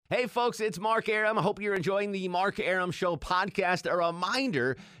Hey, folks, it's Mark Arum. I hope you're enjoying the Mark Arum Show podcast. A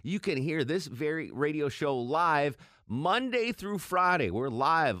reminder, you can hear this very radio show live Monday through Friday. We're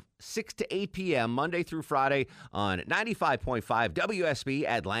live 6 to 8 p.m. Monday through Friday on 95.5 WSB,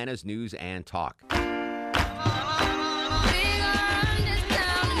 Atlanta's News and Talk.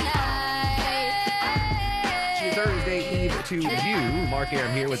 Thursday Eve to you. Mark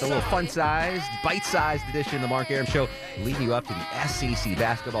Arum here with a little fun-sized, bite-sized edition of the Mark Arum Show, leading you up to the SEC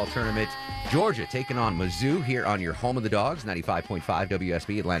basketball tournament. Georgia taking on Mizzou here on your home of the Dogs, 95.5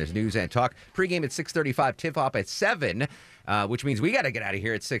 WSB, Atlanta's News and Talk. Pre-game at 6:35, tip-off at 7, which means we got to get out of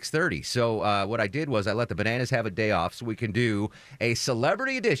here at 6:30. So what I did was I let the Bananas have a day off so we can do a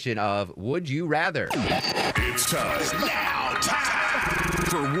celebrity edition of Would You Rather. It's time. Now time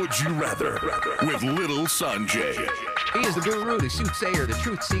for Would You Rather with Little Sanjay. He is the guru, the soothsayer, the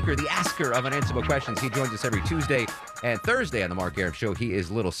truth seeker, the asker of unanswerable questions. He joins us every Tuesday and Thursday on the Mark Arum Show. He is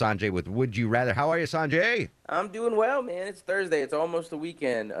Little Sanjay with Would You Rather. How are you, Sanjay? I'm doing well, man. It's Thursday. It's almost the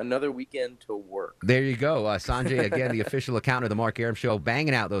weekend. Another weekend to work. There you go. Sanjay, again, the official account of the Mark Arum Show,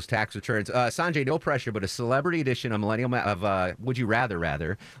 banging out those tax returns. Sanjay, no pressure, but a celebrity edition of Millennial of Would You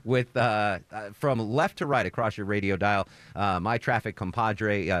Rather, with from left to right across your radio dial. My traffic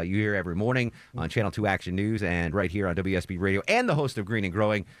compadre, you hear every morning on Channel 2 Action News and right here on WSB Radio, and the host of Green and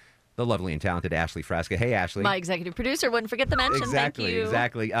Growing, the lovely and talented Ashley Frasca. Hey, Ashley. My executive producer wouldn't forget to mention. Exactly, Thank you.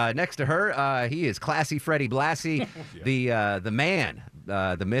 exactly. Next to her, he is classy Freddie Blassie, the man,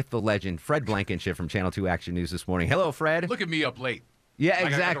 the myth, the legend, Fred Blankenship from Channel 2 Action News this morning. Hello, Fred. Look at me up late. Yeah, Like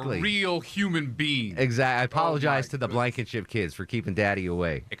exactly. a real human being. Exactly. I apologize to the goodness. Blankenship kids for keeping Daddy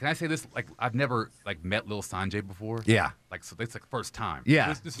away. Hey, can I say this? Like, I've never met Little Sanjay before. Yeah. Like, so it's like first time. Yeah.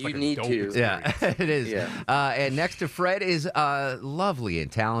 This is You like need a dope to. experience. Yeah, it is. Yeah. And next to Fred is lovely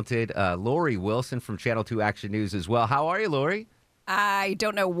and talented Lori Wilson from Channel 2 Action News as well. How are you, Lori? I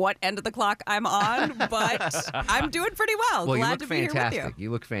don't know what end of the clock I'm on, but I'm doing pretty well. Well, Glad you look to be here fantastic. with you.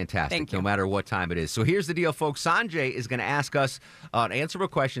 You look fantastic, Thank no you. matter what time it is. So here's the deal, folks. Sanjay is going to ask us answerable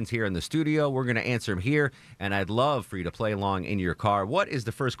questions here in the studio. We're going to answer them here, and I'd love for you to play along in your car. What is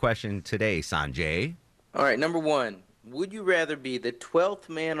the first question today, Sanjay? All right, number one. Would you rather be the 12th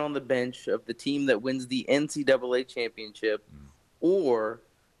man on the bench of the team that wins the NCAA championship or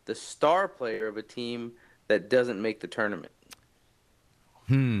the star player of a team that doesn't make the tournament?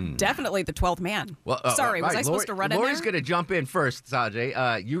 Definitely the 12th man. Well, Sorry, was I supposed to run in Lori's there? going to jump in first,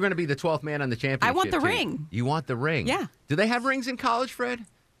 Sanjay. You're going to be the 12th man on the championship want the team. ring. You want the ring? Yeah. Do they have rings in college, Fred?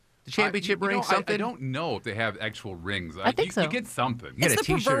 The championship You ring, know, something? I don't know if they have actual rings. I think so. You get something. You get It's a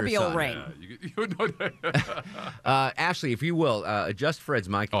the t-shirt or proverbial something. ring. Ashley, if you will, adjust Fred's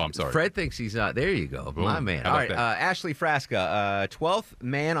mic. Oh, I'm sorry. Fred thinks he's there you go. Boom. My man. How All about right, that? Ashley Frasca, 12th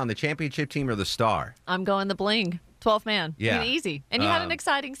man on the championship team or the star? I'm going the bling. 12th man. Yeah. I mean, easy. And you had an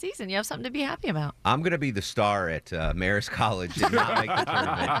exciting season. You have something to be happy about. I'm going to be the star at Marist College and not make the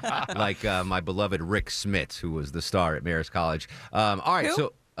tournament like my beloved Rick Smits, who was the star at Marist College. All right, Who?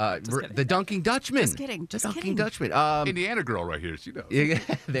 so kidding. the Dunking Dutchman. Just kidding, just the Dunking kidding. Dutchman. Indiana girl right here. She knows. Yeah,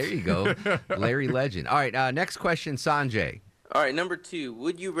 there you go. Larry Legend. All right, next question, Sanjay. All right, number two.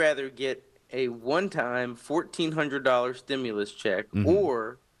 Would you rather get a one-time $1,400 stimulus check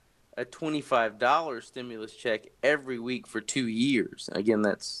or a $25 stimulus check every week for 2 years? Again,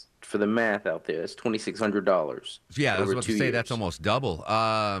 that's for the math out there. That's $2,600. Yeah, I was over about to 2 say years. that's almost double.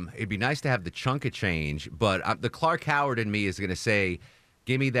 It'd be nice to have the chunk of change, but the Clark Howard in me is going to say,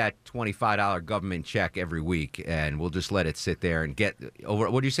 give me that $25 government check every week, and we'll just let it sit there and get over.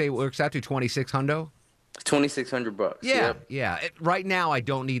 What do you say it works out to, 2,600? $2,600. Yeah, Yep. yeah. Right now, I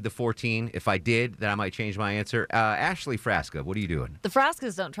don't need the 14. If I did, then I might change my answer. Ashley Frasca, what are you doing? The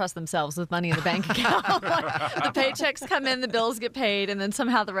Frascas don't trust themselves with money in the bank account. The paychecks come in, the bills get paid, and then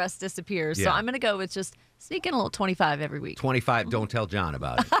somehow the rest disappears. So Yeah. I'm going to go with just sneak in a little 25 every week. 25, don't tell John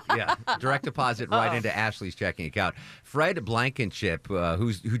about it. Yeah, direct deposit right into Ashley's checking account. Fred Blankenship,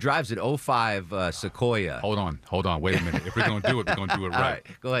 who drives an 05 Sequoia. Hold on. Wait a minute. If we're going to do it, we're going to do it All right.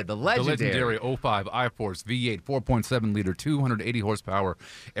 right, go ahead. The The legendary. legendary 05 I-Force V8 4.7 liter, 280 horsepower.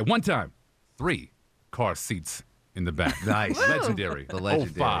 At one time, 3 car seats in the back. Nice. Legendary. The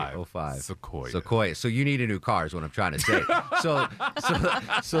legendary 05 Sequoia. Sequoia. So you need a new car is what I'm trying to say. so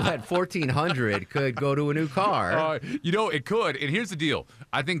that 1,400 could go to a new car. It could. And here's the deal.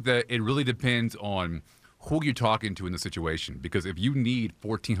 I think that it really depends on who you're talking to in the situation. Because if you need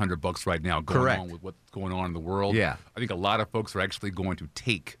 $1,400 right now going Correct. on with what's going on in the world, Yeah. I think a lot of folks are actually going to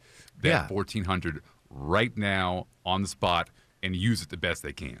take Yeah. that $1,400 right now on the spot and use it the best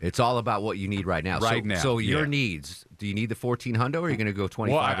they can. It's all about what you need right now. Right now, So your yeah. needs, do you need the 1400 or are you going to go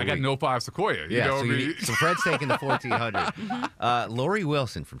 25 Well, I a got week? no 5 Sequoia. You know so, what I mean? so Fred's taking the 1400. Lori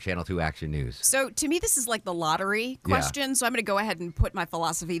Wilson from Channel 2 Action News. So to me, this is like the lottery question. So I'm going to go ahead and put my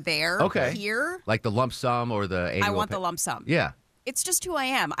philosophy there. Okay. Here. Like the lump sum or the annual I want the lump sum. Yeah. It's just who I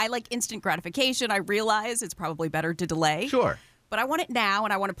am. I like instant gratification. I realize it's probably better to delay. Sure. But I want it now,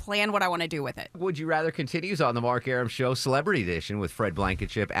 and I want to plan what I want to do with it. Would You Rather continues on the Mark Arum Show, Celebrity Edition with Fred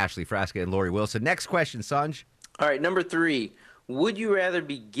Blankenship, Ashley Frasca, and Lori Wilson. Next question, Sanj. All right, number 3. Would you rather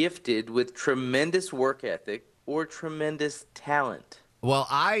be gifted with tremendous work ethic or tremendous talent? Well,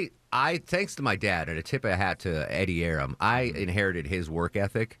 I thanks to my dad, and a tip of a hat to Eddie Arum, I inherited his work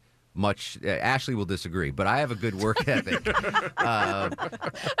ethic. Ashley will disagree, but I have a good work ethic. I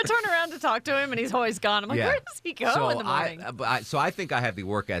turn around to talk to him, and he's always gone. I'm like, where does he go in the morning? So I think I have the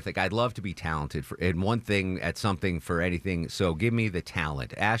work ethic. I'd love to be talented in one thing, at something, for anything. So give me the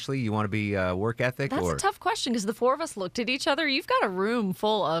talent. Ashley, you want to be work ethic? That's a tough question because the four of us looked at each other. You've got a room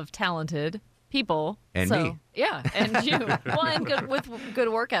full of talented people. And me. Yeah, and you. Well, and with good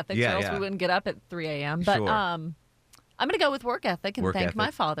work ethic, or else we wouldn't get up at 3 a.m. But Sure. I'm going to go with work ethic and thank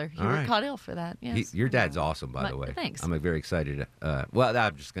my father, Hubert Caudill, for that. Yes. Your dad's awesome, by the way. Thanks. I'm very excited. Well,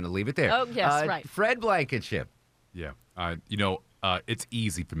 I'm just going to leave it there. Oh, yes, right. Fred Blankenship. Yeah. It's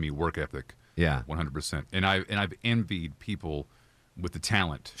easy for me, work ethic. Yeah. 100%. And I've envied people with the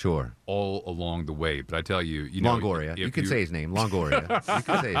talent. Sure. All along the way. But I tell you, Longoria. You can say his name. Longoria. You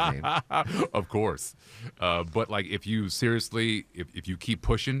can say his name. Of course. But like if you seriously, if you keep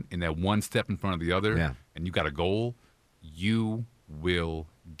pushing in that one step in front of the other and you got a goal, you will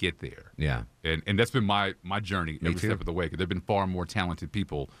get there. Yeah. And that's been my journey every too. step of the way. Because there have been far more talented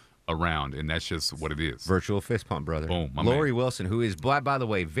people around, and that's just what it is. Virtual fist pump, brother. Boom, my Lori man. Wilson, who is, by the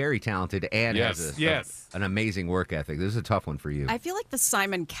way, very talented and has an amazing work ethic. This is a tough one for you. I feel like the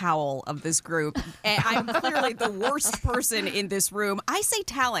Simon Cowell of this group. And I'm clearly the worst person in this room. I say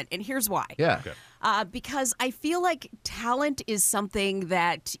talent, and here's why. Yeah. Okay. Because I feel like talent is something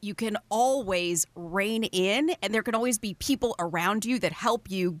that you can always rein in, and there can always be people around you that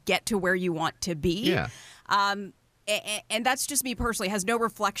help you get to where you want to be. Yeah. And that's just me personally. It has no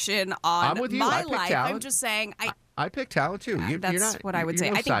reflection on I'm with you. my I pick life. talent. I'm just saying. I pick talent too. That's you're not, what I would you're say.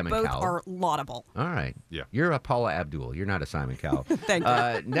 no I think Simon both Cowell. are laudable. All right. Yeah. You're a Paula Abdul. You're not a Simon Cowell. Thank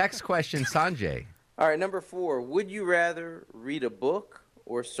you. Next question, Sanjay. All right, number 4. Would you rather read a book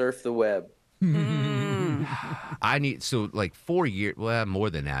or surf the web? I need, like 4 years, well, more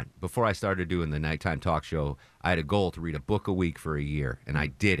than that. Before I started doing the nighttime talk show, I had a goal to read a book a week for a year, and I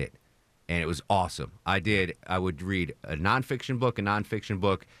did it. And it was awesome. I would read a nonfiction book,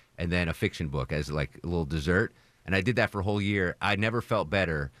 and then a fiction book as like a little dessert. And I did that for a whole year. I never felt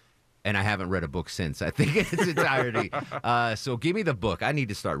better, and I haven't read a book since, I think, in its entirety. So give me the book. I need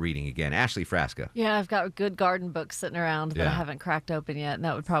to start reading again. Ashley Frasca. Yeah, I've got good garden books sitting around that I haven't cracked open yet, and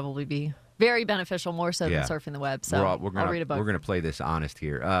that would probably be very beneficial, more so than surfing the web. So I'll read a book. We're gonna play this honest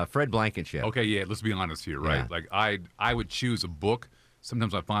here. Fred Blankenship. Okay, yeah, let's be honest here, right? Yeah. Like I would choose a book.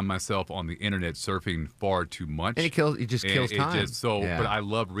 Sometimes I find myself on the internet surfing far too much. And it just kills time. But I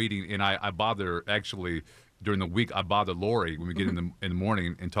love reading, and I bother, actually, during the week, I bother Lori when we get in the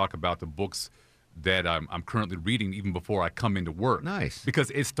morning and talk about the books that I'm currently reading even before I come into work. Nice. Because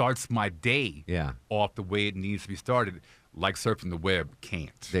it starts my day off the way it needs to be started, like surfing the web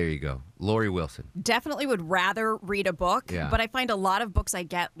can't. There you go. Lori Wilson. Definitely would rather read a book, but I find a lot of books I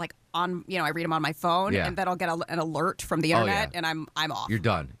get like on, I read them on my phone, and then I'll get an alert from the internet, and I'm off. You're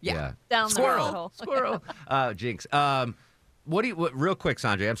done. Yeah. Down the rabbit hole. Squirrel. Jinx. Real quick,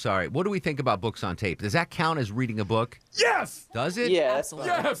 Sanjay, I'm sorry. What do we think about books on tape? Does that count as reading a book? Yes. Does it? Yeah,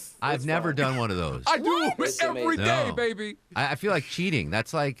 Absolutely. Yes. I've never done one of those. I do It's every amazing. day, No. baby. I feel like cheating.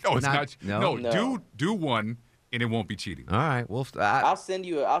 That's like Oh, it's not. No. No. Do one, and it won't be cheating. All right. Well, I'll send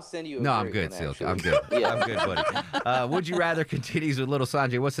you. A no, I'm great good, one, Silk. actually. I'm good. Yeah. I'm good, buddy. Would you rather continues with Little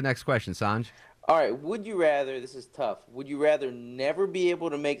Sanjay? What's the next question, Sanj? All right. Would you rather? This is tough. Would you rather never be able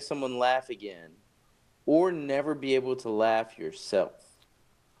to make someone laugh again, or never be able to laugh yourself?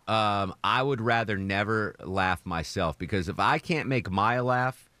 I would rather never laugh myself, because if I can't make Maya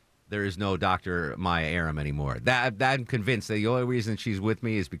laugh, there is no Dr. Maya Arum anymore. That I'm convinced that the only reason she's with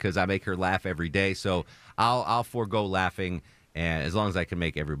me is because I make her laugh every day. So I'll forego laughing, and as long as I can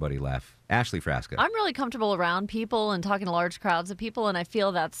make everybody laugh. Ashley Frasca. I'm really comfortable around people and talking to large crowds of people, and I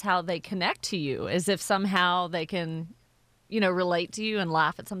feel that's how they connect to you, as if somehow they can, relate to you and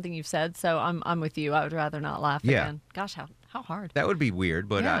laugh at something you've said. So I'm with you. I would rather not laugh again. Gosh, how hard. That would be weird,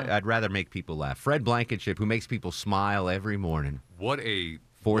 but Yeah. I'd rather make people laugh. Fred Blankenship, who makes people smile every morning, What a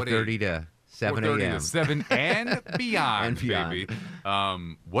 4:30 to 7 4:30 a.m. to 7 and beyond, And beyond. baby.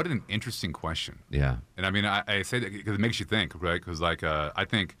 What an interesting question. Yeah. And I mean, I say that because it makes you think, right? Because I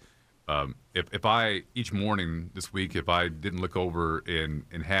think if I each morning this week, if I didn't look over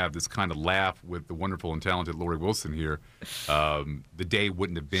and have this kind of laugh with the wonderful and talented Lori Wilson here, the day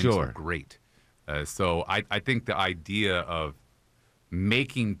wouldn't have been so great. So I think the idea of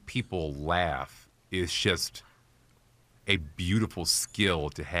making people laugh is just a beautiful skill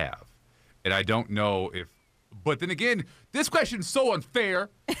to have. And I don't know if, but then again, this question's so unfair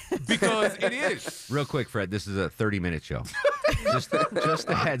because it is. Real quick, Fred, this is a 30-minute show. just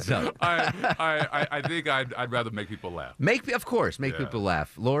a heads up. I think I'd rather make people laugh. Make people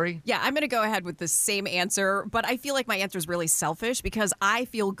laugh. Lori? Yeah, I'm going to go ahead with the same answer, but I feel like my answer is really selfish because I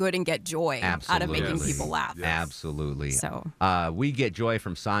feel good and get joy out of making people laugh. Yes. Absolutely. So we get joy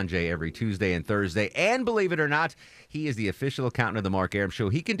from Sanjay every Tuesday and Thursday, and believe it or not, he is the official accountant of the Mark Arum Show.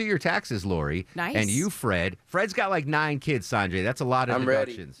 He can do your taxes, Lori. Nice. And you, Fred. Fred's got like 9 kids, Sanjay. That's a lot of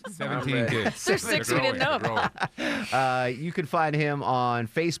deductions. 17 kids. There's 6 we didn't know about. You can find him on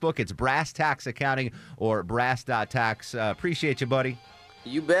Facebook. It's Brass Tax Accounting or brass.tax. Appreciate you, buddy.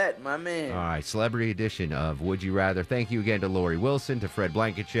 You bet, my man. All right, celebrity edition of Would You Rather. Thank you again to Lori Wilson, to Fred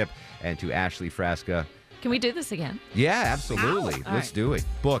Blankenship, and to Ashley Frasca. Can we do this again? Yeah, absolutely. All Let's right. do it.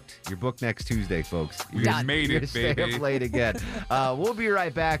 Booked. You're booked next Tuesday, folks. We Done. made You're it, stay baby. up late again. We'll be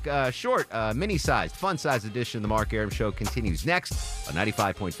right back. Short, mini-sized, fun-sized edition of the Mark Arum Show continues next on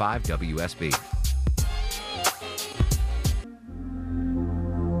 95.5 WSB.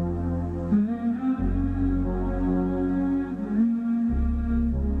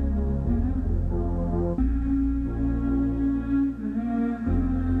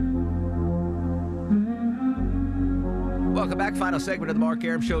 Welcome back. Final segment of the Mark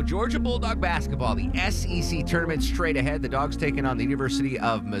Arum Show. Georgia Bulldog basketball, the SEC tournament straight ahead. The Dogs taking on the University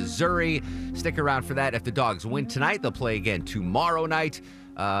of Missouri. Stick around for that. If the Dogs win tonight, they'll play again tomorrow night.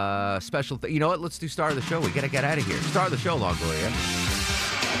 You know what? Let's do star of the show. We got to get out of here. Star of the show, Longoria.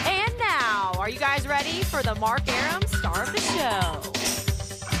 And now, are you guys ready for the Mark Arum Star of the Show?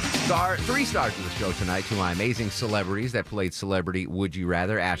 3 stars of the show tonight. 2 of my amazing celebrities that played Celebrity Would You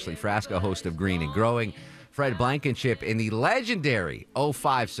Rather. Ashley Frasca, host of Green and Growing. Fred Blankenship in the legendary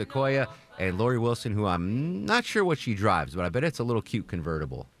 05 Sequoia. And Lori Wilson, who I'm not sure what she drives, but I bet it's a little cute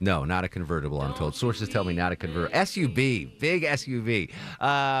convertible. No, not a convertible, I'm told. Sources tell me not a convertible. SUV, big SUV.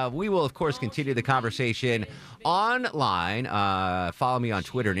 We will, of course, continue the conversation online. Follow me on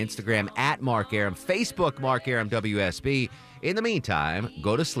Twitter and Instagram at Mark Arum, Facebook Mark Arum WSB. In the meantime,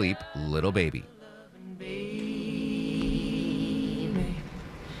 go to sleep, little baby.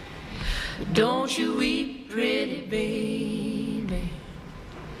 Don't you weep, pretty baby.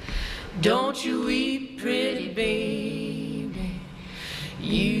 Don't you weep, pretty baby.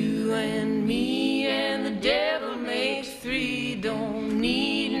 You and me and the devil makes 3. Don't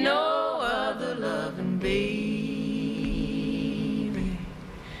need no other loving baby.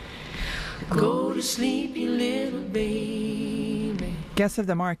 Go to sleep, you little baby. Guests of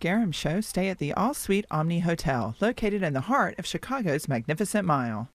the Mark Arum Show stay at the All Suite Omni Hotel, located in the heart of Chicago's Magnificent Mile.